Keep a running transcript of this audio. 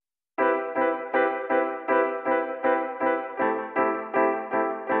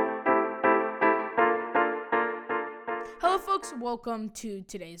folks, welcome to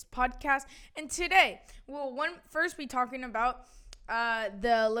today's podcast. And today, we'll first be talking about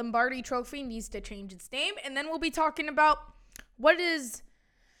the Lombardi Trophy needs to change its name. And then we'll be talking about what is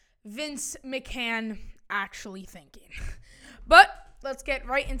Vince McHahon actually thinking. But let's get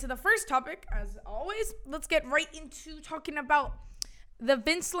right into the first topic. As always, let's get right into talking about the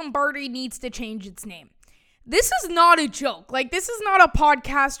Vince Lombardi needs to change its name. This is not a joke. This is not a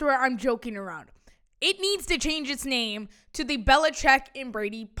podcast where I'm joking around. It needs to change its name to the Belichick and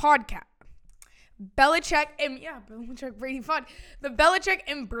Brady podcast. Belichick Brady pod. The Belichick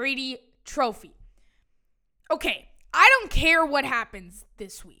and Brady Trophy. Okay, I don't care what happens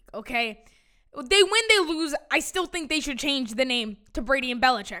this week, okay? They win, they lose. I still think they should change the name to Brady and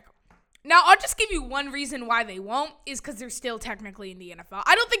Belichick. Now, I'll just give you one reason why they won't, is because they're still technically in the NFL.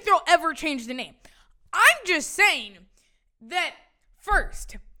 I don't think they'll ever change the name. I'm just saying that,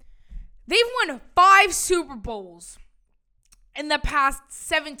 first, they've won 5 Super Bowls in the past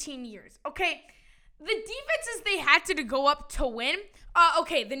 17 years, okay? The defenses they had to go up to win,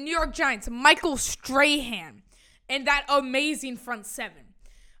 the New York Giants, Michael Strahan, and that amazing front seven.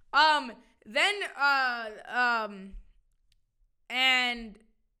 And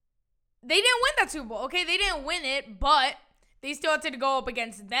they didn't win that Super Bowl, okay? They didn't win it, but they still had to go up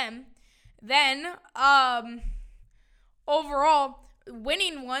against them. Then, overall,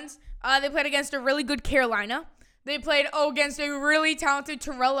 winning ones, they played against a really good Carolina. They played against a really talented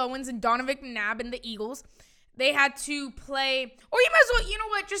Terrell Owens and Donovan McNabb and the Eagles. They had to play, or you might as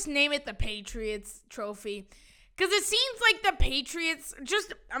well, just name it the Patriots Trophy. Because it seems like the Patriots,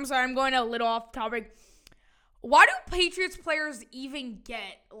 I'm going a little off topic. Why do Patriots players even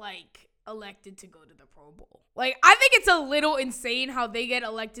get, elected to go to the Pro Bowl? I think it's a little insane how they get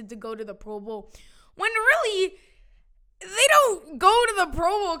elected to go to the Pro Bowl when really they don't go to the Pro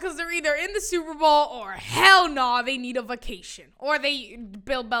Bowl because they're either in the Super Bowl or hell no, they need a vacation. Or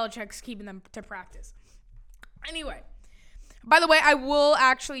Bill Belichick's keeping them to practice. Anyway, by the way, I will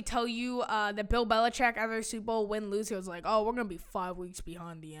actually tell you that Bill Belichick, after the Super Bowl win-lose, he was like, we're going to be 5 weeks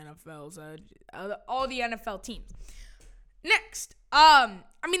behind the NFL's, all the NFL teams. Next,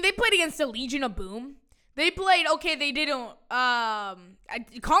 they played against the Legion of Boom. They played, they didn't,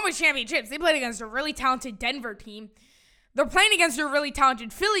 conference championships. They played against a really talented Denver team. They're playing against a really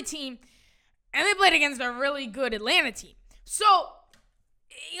talented Philly team. And they played against a really good Atlanta team. So,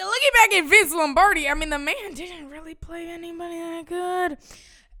 looking back at Vince Lombardi, the man didn't really play anybody that good.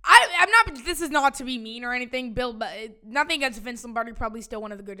 This is not to be mean or anything. Nothing against Vince Lombardi, probably still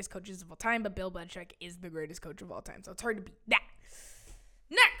one of the greatest coaches of all time, but Bill Belichick is the greatest coach of all time, so it's hard to beat that.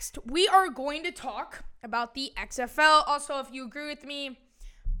 Next, we are going to talk about the XFL. Also, if you agree with me,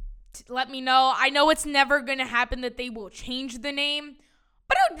 let me know. I know it's never going to happen that they will change the name,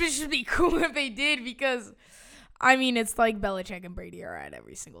 but it would just be cool if they did because, it's like Belichick and Brady are at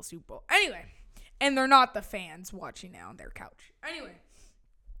every single Super Bowl. Anyway, and they're not the fans watching now on their couch. Anyway,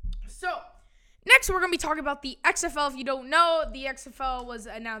 so next we're going to be talking about the XFL. If you don't know, the XFL was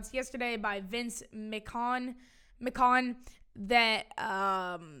announced yesterday by Vince McHahon that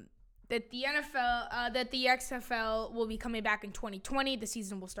the XFL will be coming back in 2020. The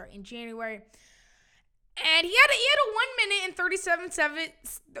season will start in January. And he had a 1 minute and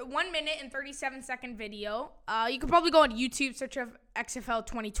 37 second video. You could probably go on YouTube, search up XFL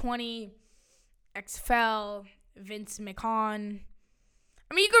 2020, XFL, Vince McHahon.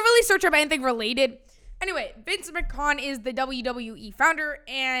 You could really search up anything related. Anyway, Vince McHahon is the WWE founder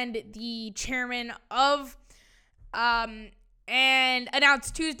and the chairman of, and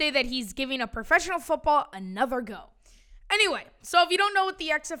announced Tuesday that he's giving a professional football another go. Anyway, so if you don't know what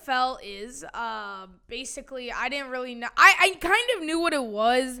the XFL is, basically, I didn't really know. I kind of knew what it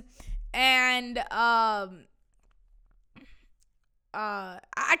was, and I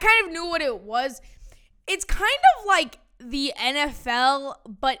kind of knew what it was. It's kind of like the NFL,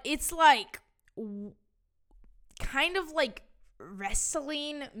 but it's kind of like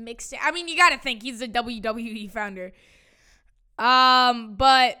wrestling mixed. You gotta think he's a WWE founder.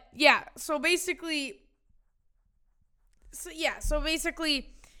 But yeah, so basically,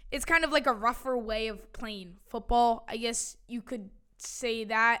 it's kind of like a rougher way of playing football. I guess you could say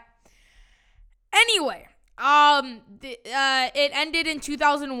that. Anyway, it ended in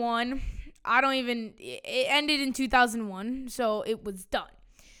 2001. It ended in 2001, so it was done.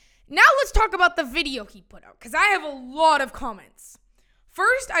 Now let's talk about the video he put out, because I have a lot of comments.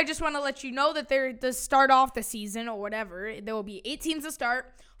 First, I just want to let you know that to start off the season or whatever, there will be 8 teams to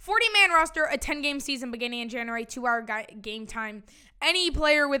start, 40-man roster, a 10-game season beginning in January, 2-hour game time. Any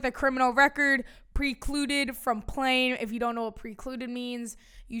player with a criminal record, precluded from playing. If you don't know what precluded means,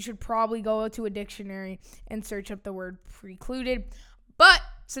 you should probably go to a dictionary and search up the word precluded. But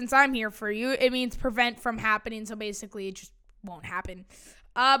since I'm here for you, it means prevent from happening. So basically, it just won't happen.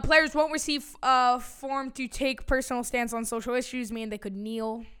 Players won't receive form to take personal stance on social issues, meaning they could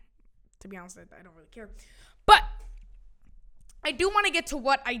kneel. To be honest, I don't really care. But I do want to get to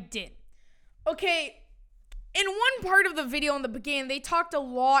what I did. Okay, in one part of the video in the beginning, he talked a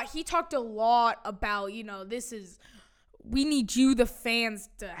lot about, we need you, the fans,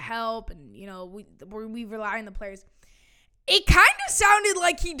 to help, and, we rely on the players. It kind of sounded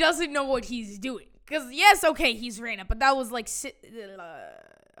like he doesn't know what he's doing. Because, yes, okay, he's random, but that was like,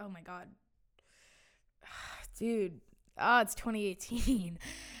 oh my God. Dude, it's 2018.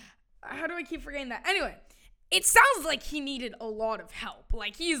 How do I keep forgetting that? Anyway, it sounds like he needed a lot of help.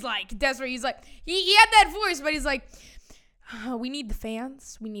 Like, he's like desperate. He's like, he had that voice, but he's like, we need the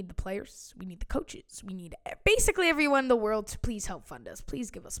fans. We need the players. We need the coaches. We need basically everyone in the world to please help fund us.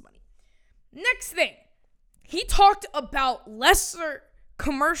 Please give us money. Next thing, he talked about lesser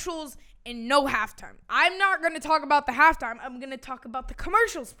commercials and no halftime. I'm not going to talk about the halftime. I'm going to talk about the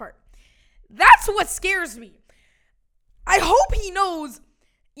commercials part. That's what scares me. I hope he knows,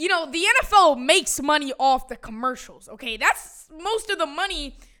 the NFL makes money off the commercials, okay? That's most of the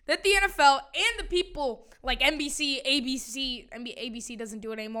money that the NFL and the people like NBC, ABC, ABC doesn't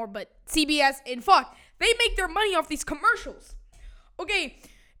do it anymore, but CBS and Fox, they make their money off these commercials. Okay,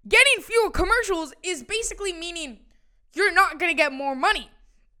 getting fewer commercials is basically meaning you're not going to get more money.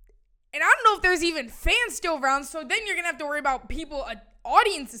 And I don't know if there's even fans still around, so then you're going to have to worry about people,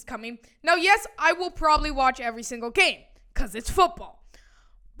 audience is coming. Now, yes, I will probably watch every single game because it's football.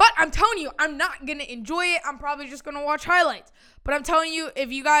 But I'm telling you, I'm not going to enjoy it. I'm probably just going to watch highlights. But I'm telling you,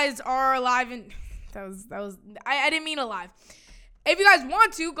 if you guys are alive, and I didn't mean alive. If you guys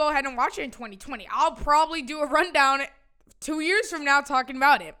want to, go ahead and watch it in 2020. I'll probably do a rundown 2 years from now talking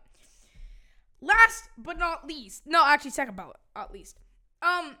about it. Last but not least, no, actually second but not least.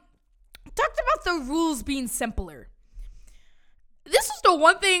 Talked about the rules being simpler. This was the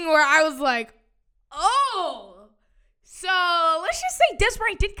one thing where I was like, oh. So, let's just say Des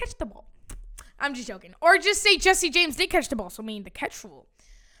Bryant did catch the ball. I'm just joking. Or just say Jesse James did catch the ball, so meaning the catch rule.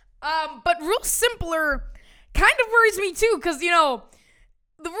 But rule simpler kind of worries me too, because, the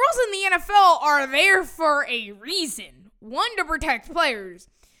rules in the NFL are there for a reason. One, to protect players.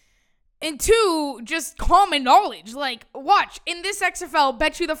 And two, just common knowledge. Like, watch, in this XFL,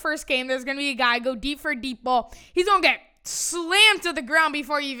 bet you the first game, there's going to be a guy go deep for a deep ball. He's going to get slammed to the ground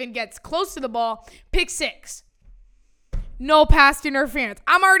before he even gets close to the ball. Pick six. No pass interference.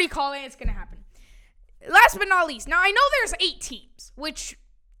 I'm already calling it's going to happen. Last but not least. Now, I know there's 8 teams, which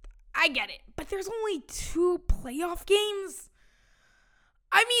I get it. But there's only 2 playoff games.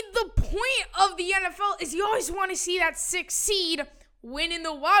 I mean, the point of the NFL is you always want to see that 6th seed win in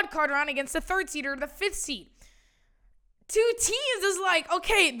the wild card round against the 3rd seed or the 5th seed. 2 teams is like,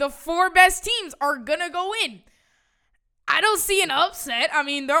 okay, the 4 best teams are going to go in. I don't see an upset. I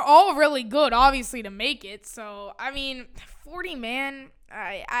mean, they're all really good, obviously, to make it. So, I mean, 40-man,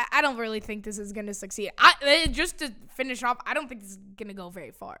 I don't really think this is going to succeed. Just to finish off, I don't think this is going to go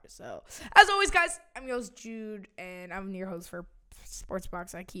very far. So, as always, guys, I'm your host, Jude, and I'm your host for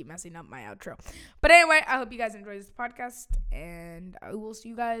Sportsbox. I keep messing up my outro. But anyway, I hope you guys enjoy this podcast, and I will see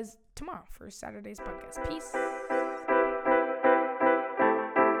you guys tomorrow for Saturday's podcast. Peace.